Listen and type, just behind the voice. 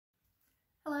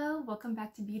welcome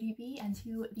back to BeautyBee and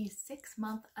to the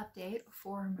 6-month update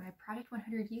for my Project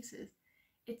 100 uses.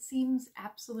 It seems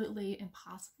absolutely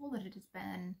impossible that it has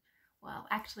been, well,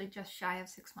 actually just shy of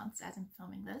 6 months as I'm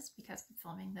filming this, because I'm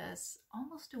filming this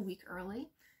almost a week early,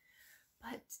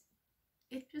 but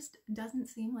it just doesn't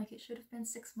seem like it should have been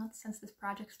 6 months since this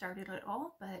project started at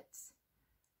all, but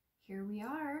here we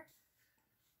are.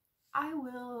 I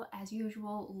will, as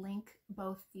usual, link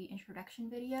both the introduction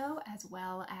video as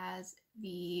well as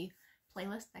the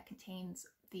playlist that contains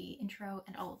the intro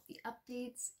and all of the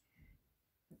updates.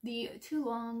 The too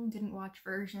long didn't watch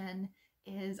version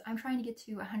is I'm trying to get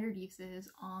to 100 uses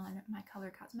on my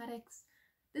color cosmetics.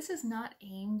 This is not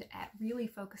aimed at really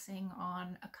focusing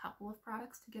on a couple of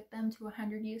products to get them to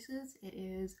 100 uses. It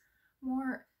is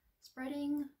more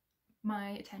spreading my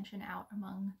attention out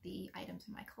among the items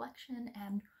in my collection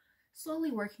and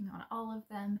slowly working on all of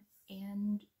them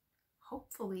and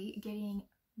hopefully getting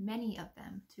many of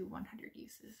them to 100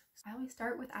 uses. I always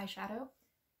start with eyeshadow,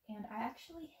 and I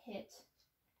actually hit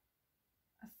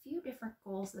a few different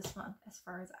goals this month as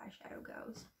far as eyeshadow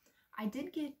goes. I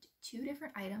did get 2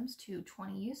 different items to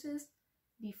 20 uses.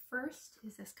 The first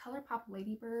is this ColourPop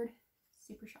Ladybird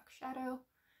Super Shock Shadow.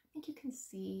 I think you can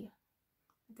see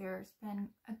there's been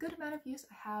a good amount of use.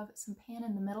 I have some pan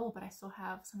in the middle, but I still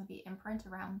have some of the imprint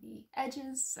around the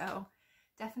edges, so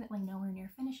definitely nowhere near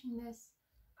finishing this.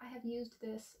 I have used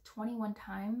this 21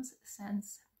 times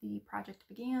since the project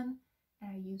began, and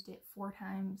I used it 4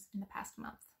 times in the past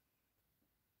month.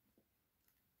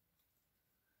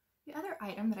 The other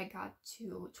item that I got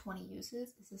to 20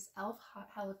 uses is this e.l.f. Hot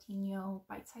Jalapeno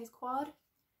Bite Size Quad.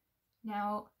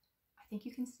 Now, I think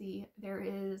you can see there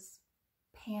is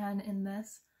pan in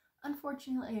this.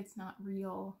 Unfortunately, it's not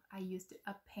real. I used it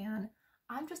up pan.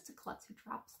 I'm just a klutz who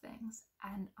drops things,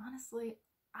 and honestly,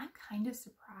 I'm kind of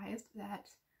surprised that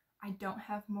I don't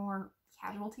have more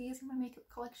casualties in my makeup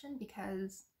collection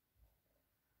because,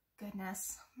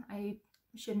 goodness, I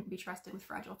shouldn't be trusted with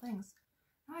fragile things.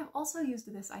 Now, I've also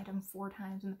used this item 4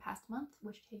 times in the past month,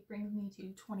 which brings me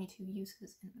to 22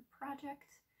 uses in the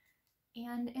project.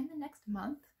 And in the next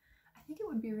month, I think it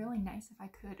would be really nice if I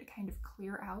could kind of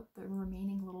clear out the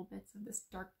remaining little bits of this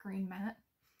dark green matte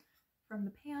from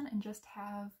the pan and just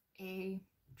have a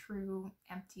true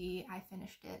empty, I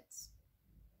finished it,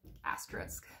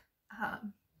 asterisk,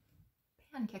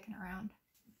 pan kicking around.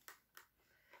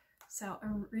 So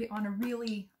on a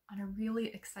really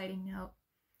exciting note,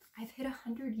 I've hit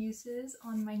 100 uses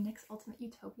on my NYX Ultimate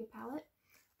Utopia palette.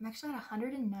 I'm actually at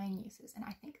 109 uses, and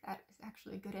I think that is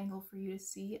actually a good angle for you to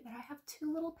see that I have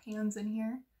 2 little pans in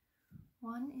here.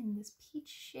 One in this peach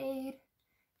shade,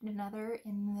 and another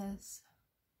in this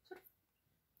sort of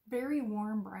very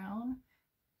warm brown,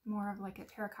 more of like a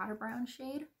terracotta brown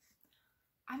shade.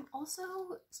 I'm also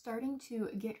starting to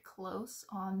get close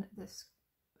on this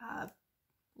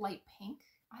light pink.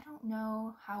 I don't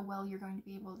know how well you're going to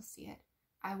be able to see it.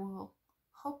 I will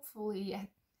hopefully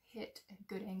hit a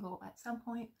good angle at some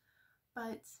point,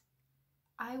 but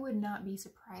I would not be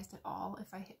surprised at all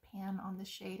if I hit pan on this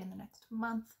shade in the next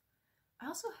month. I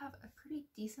also have a pretty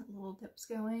decent little dips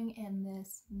going in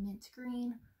this mint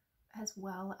green as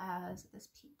well as this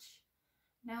peach.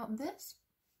 Now, this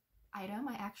item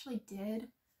I actually did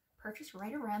purchase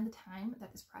right around the time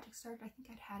that this project started. I think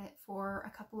I'd had it for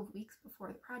a couple of weeks before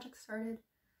the project started,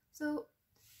 so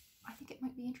I think it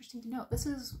might be interesting to note. This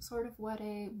is sort of what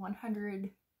a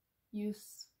 100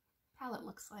 use palette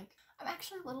looks like. I'm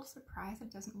actually a little surprised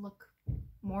it doesn't look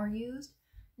more used.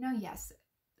 Now, yes,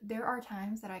 there are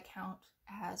times that I count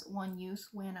as 1 use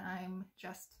when I'm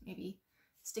just maybe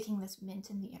sticking this mint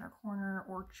in the inner corner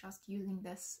or just using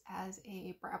this as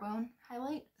a brow bone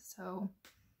highlight. So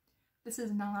this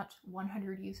is not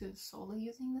 100 uses solely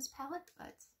using this palette,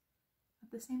 but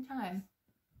at the same time,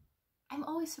 I'm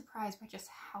always surprised by just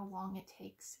how long it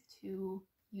takes to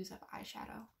use up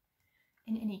eyeshadow.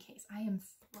 In any case, I am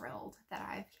thrilled that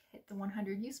I've hit the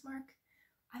 100 use mark.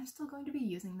 I'm still going to be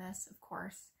using this, of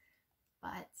course,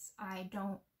 but I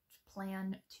don't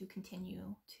plan to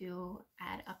continue to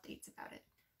add updates about it.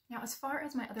 Now, as far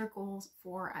as my other goals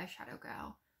for eyeshadow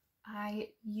go, I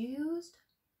used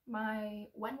my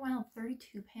Wet n Wild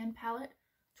 32 pan palette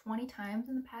 20 times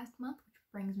in the past month, which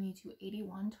brings me to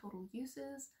 81 total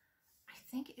uses. I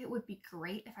think it would be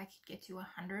great if I could get to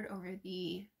 100 over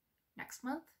the next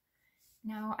month.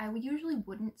 Now, I usually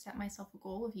wouldn't set myself a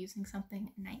goal of using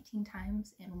something 19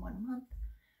 times in 1 month.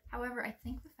 However, I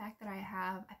think the fact that I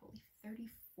have, I believe,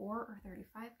 34 or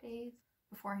 35 days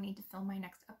before I need to film my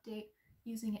next update,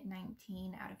 using it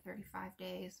 19 out of 35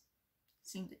 days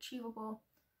seems achievable.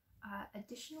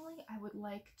 Additionally, I would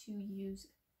like to use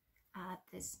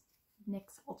this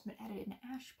NYX Ultimate Edit in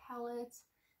Ash palettes,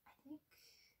 I think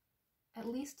at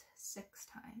least 6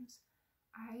 times.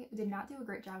 I did not do a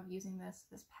great job of using this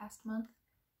past month.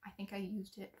 I think I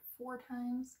used it 4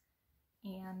 times,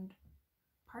 and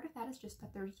part of that is just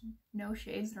that there's no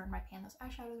shades that are in my Pan Those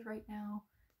eyeshadows right now.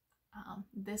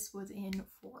 This was in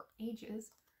for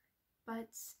ages, but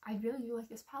I really do like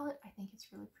this palette. I think it's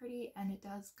really pretty, and it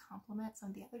does complement some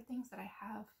of the other things that I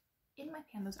have in my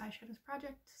Pan Those eyeshadows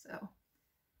project, so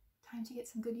time to get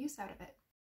some good use out of it.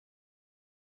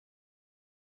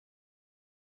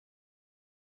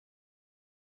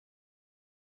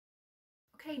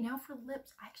 Okay, now for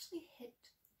lips, I actually hit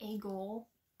a goal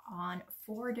on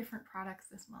 4 different products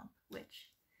this month,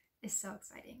 which is so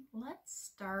exciting.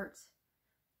 Let's start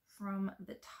from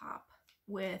the top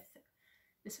with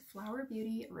this Flower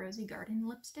Beauty Rosy Garden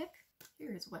lipstick.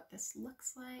 Here is what this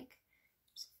looks like.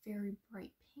 It's very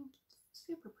bright pink, it's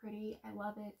super pretty, I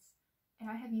love it. And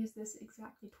I have used this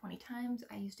exactly 20 times.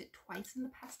 I used it twice in the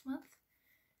past month.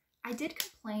 I did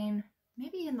complain,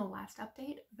 maybe in the last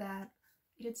update, that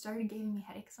it had started giving me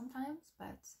headaches sometimes,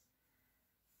 but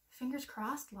fingers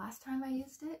crossed, last time I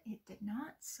used it, it did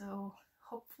not. So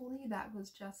hopefully that was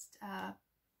just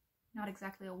not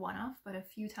exactly a one-off, but a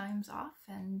few times off,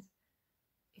 and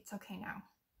it's okay now,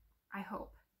 I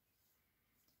hope.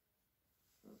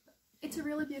 It's a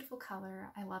really beautiful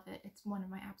color. I love it. It's one of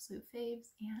my absolute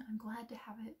faves, and I'm glad to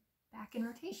have it back in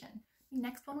rotation. The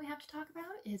next one we have to talk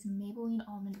about is Maybelline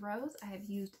Almond Rose. I have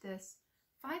used this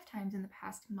 5 times in the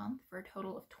past month for a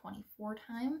total of 24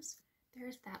 times.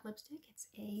 There's that lipstick. It's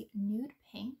a nude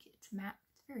pink. It's matte.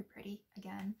 It's very pretty.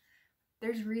 Again,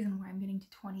 there's a reason why I'm getting to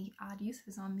 20 odd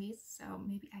uses on these, so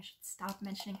maybe I should stop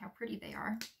mentioning how pretty they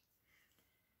are.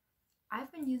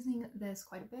 I've been using this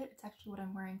quite a bit. It's actually what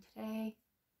I'm wearing today.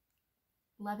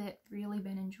 Love it. Really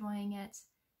been enjoying it.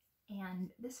 And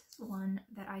this is one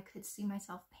that I could see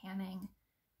myself panning,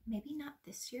 maybe not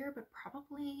this year, but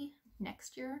probably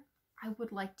next year. I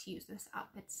would like to use this up.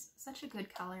 It's such a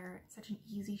good color, such an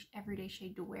easy everyday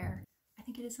shade to wear. I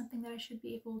think it is something that I should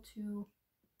be able to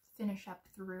finish up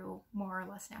through more or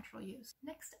less natural use.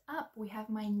 Next up, we have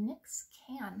my NYX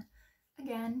Can.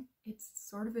 Again, it's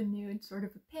sort of a nude, sort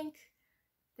of a pink.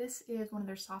 This is one of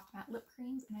their soft matte lip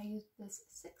creams, and I used this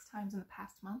 6 times in the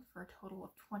past month for a total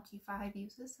of 25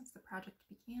 uses since the project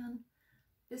began.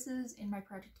 This is in my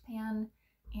project pan,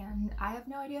 and I have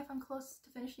no idea if I'm close to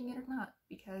finishing it or not,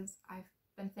 because I've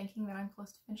been thinking that I'm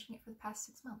close to finishing it for the past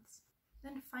 6 months.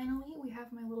 Then finally, we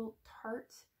have my little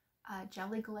Tarte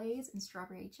Jelly Glaze in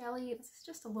Strawberry Jelly. This is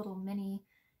just a little mini.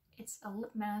 It's a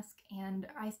lip mask, and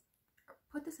I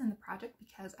put this in the project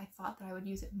because I thought that I would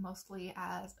use it mostly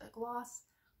as a gloss.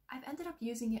 I've ended up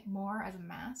using it more as a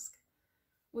mask,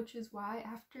 which is why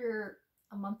after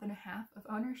a month and a half of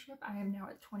ownership, I am now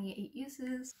at 28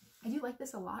 uses. I do like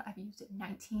this a lot. I've used it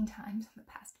 19 times in the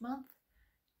past month,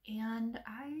 and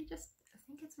I just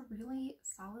think it's a really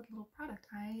solid little product.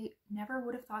 I never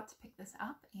would have thought to pick this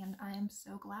up, and I am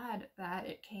so glad that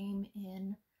it came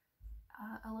in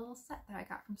a little set that I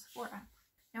got from Sephora.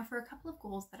 Now for a couple of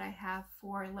goals that I have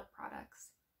for lip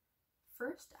products.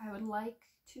 First, I would like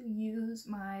to use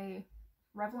my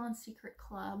Revlon Secret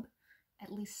Club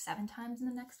at least 7 times in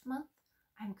the next month.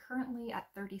 I'm currently at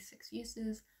 36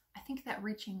 uses. I think that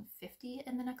reaching 50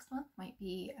 in the next month might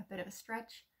be a bit of a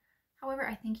stretch. However,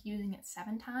 I think using it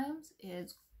 7 times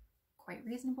is quite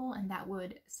reasonable, and that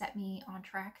would set me on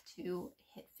track to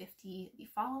hit 50 the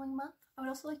following month. I would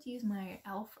also like to use my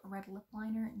e.l.f. red lip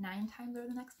liner 9 times over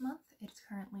the next month. It's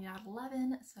currently at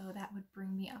 11, so that would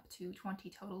bring me up to 20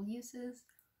 total uses.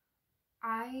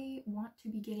 I want to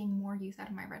be getting more use out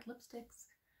of my red lipsticks.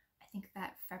 I think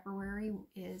that February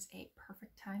is a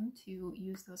perfect time to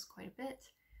use those quite a bit,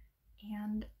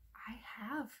 and I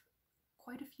have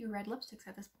quite a few red lipsticks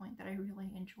at this point that I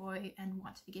really enjoy and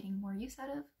want to be getting more use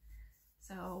out of.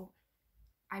 So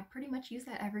I pretty much use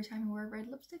that every time I wear a red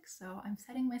lipstick, so I'm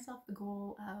setting myself the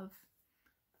goal of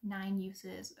 9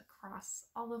 uses across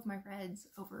all of my reds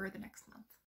over the next month.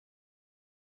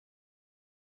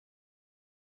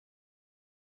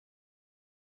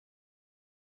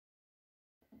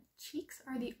 Cheeks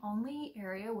are the only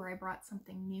area where I brought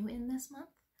something new in this month.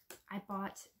 I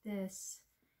bought this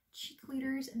Cheek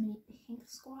Leaders Mini Pink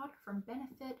Squad from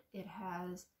Benefit. It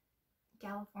has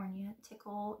California,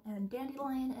 Tickle, and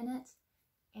Dandelion in it,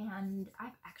 and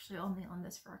I've actually only owned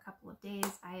this for a couple of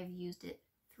days. I have used it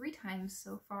 3 times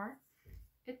so far.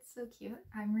 It's so cute.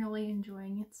 I'm really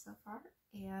enjoying it so far,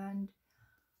 and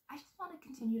I just want to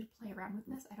continue to play around with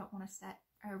this. I don't want to set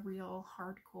a real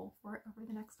hard goal for it over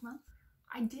the next month.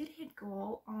 I did hit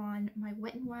goal on my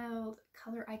Wet n Wild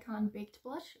Color Icon Baked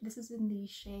Blush. This is in the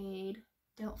shade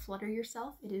Don't Flutter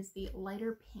Yourself. It is the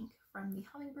lighter pink from the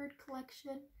Hummingbird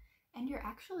collection, and you're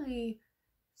actually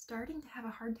starting to have a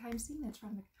hard time seeing this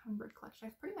from the Hummingbird collection.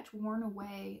 I've pretty much worn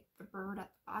away the bird at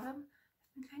the bottom.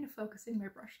 I've been kind of focusing my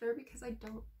brush there because I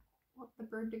don't want the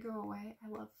bird to go away. I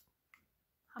love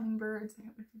hummingbirds,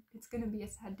 and it's going to be a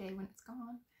sad day when it's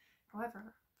gone.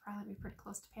 However, I'll probably be pretty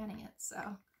close to panning it,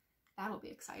 so that'll be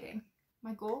exciting.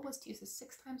 My goal was to use this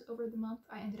 6 times over the month.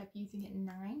 I ended up using it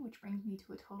 9, which brings me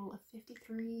to a total of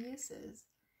 53 uses.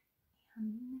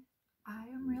 And I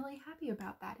am really happy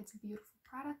about that. It's a beautiful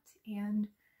product, and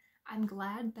I'm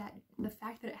glad that the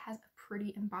fact that it has a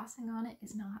pretty embossing on it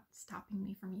is not stopping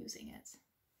me from using it.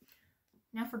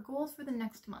 Now for goals for the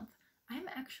next month. I'm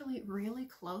actually really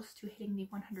close to hitting the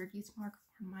 100 use mark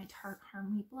on my Tarte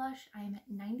Harmony blush. I am at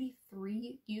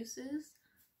 93 uses.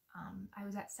 I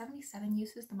was at 77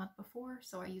 uses the month before,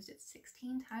 so I used it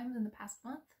 16 times in the past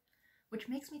month, which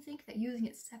makes me think that using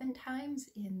it 7 times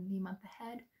in the month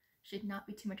ahead should not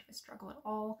be too much of a struggle at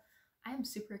all. I am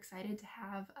super excited to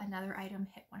have another item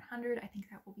hit 100. I think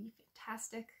that will be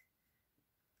fantastic.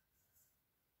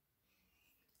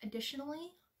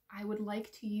 Additionally, I would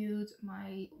like to use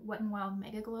my Wet n Wild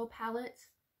Mega Glow palette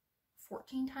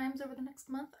 14 times over the next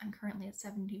month. I'm currently at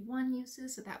 71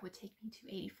 uses, so that would take me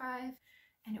to 85,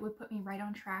 and it would put me right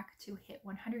on track to hit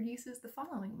 100 uses the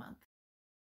following month.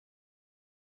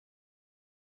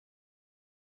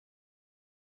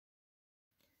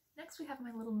 Next, we have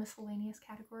my little miscellaneous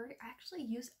category. I actually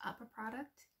used up a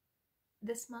product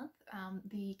this month,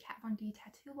 the Kat Von D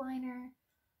tattoo liner.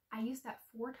 I used that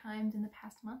 4 times in the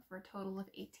past month for a total of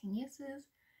 18 uses,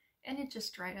 and it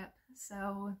just dried up,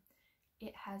 so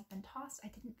it has been tossed. I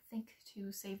didn't think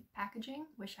to save the packaging,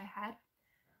 wish I had.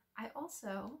 I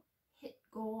also hit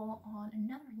goal on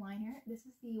another liner. This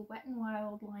is the Wet n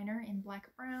Wild liner in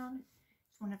Black Brown.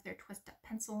 It's one of their twist up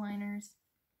pencil liners,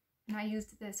 and I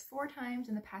used this 4 times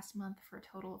in the past month for a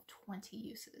total of 20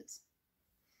 uses.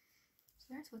 So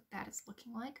that's what that is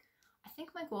looking like. I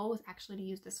think my goal was actually to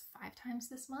use this 5 times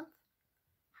this month.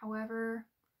 However,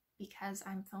 because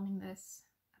I'm filming this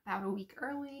about a week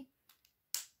early,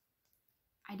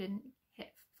 I didn't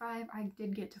hit 5. I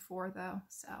did get to 4 though,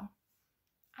 so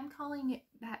I'm calling it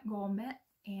that goal met,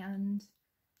 and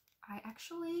I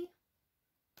actually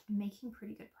am making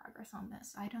pretty good progress on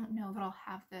this. I don't know that I'll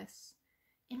have this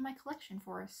in my collection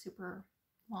for a super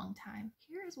long time.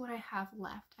 Here is what I have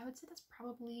left. I would say that's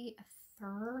probably a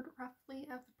third roughly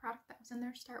of the product that was in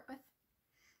there to start with.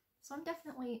 So I'm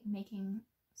definitely making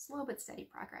slow but steady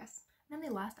progress. And then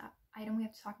the last item we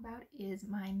have to talk about is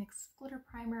my NYX glitter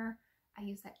primer. I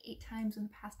used that 8 times in the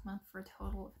past month for a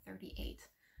total of 38.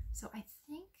 So I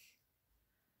think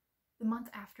the month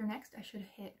after next I should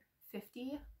hit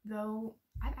 50, though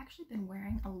I've actually been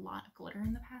wearing a lot of glitter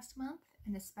in the past month,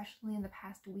 and especially in the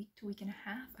past week to week and a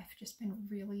half, I've just been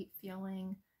really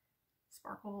feeling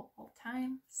sparkle all the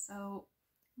time, so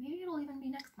maybe it'll even be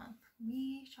next month.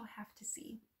 We shall have to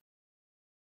see.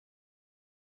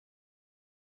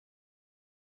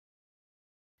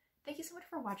 Thank you so much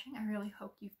for watching. I really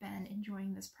hope you've been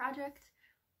enjoying this project.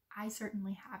 I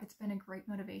certainly have. It's been a great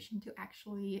motivation to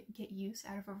actually get use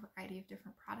out of a variety of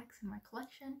different products in my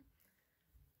collection.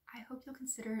 I hope you'll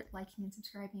consider liking and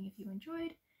subscribing if you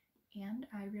enjoyed, and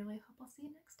I really hope I'll see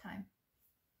you next time.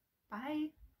 Bye!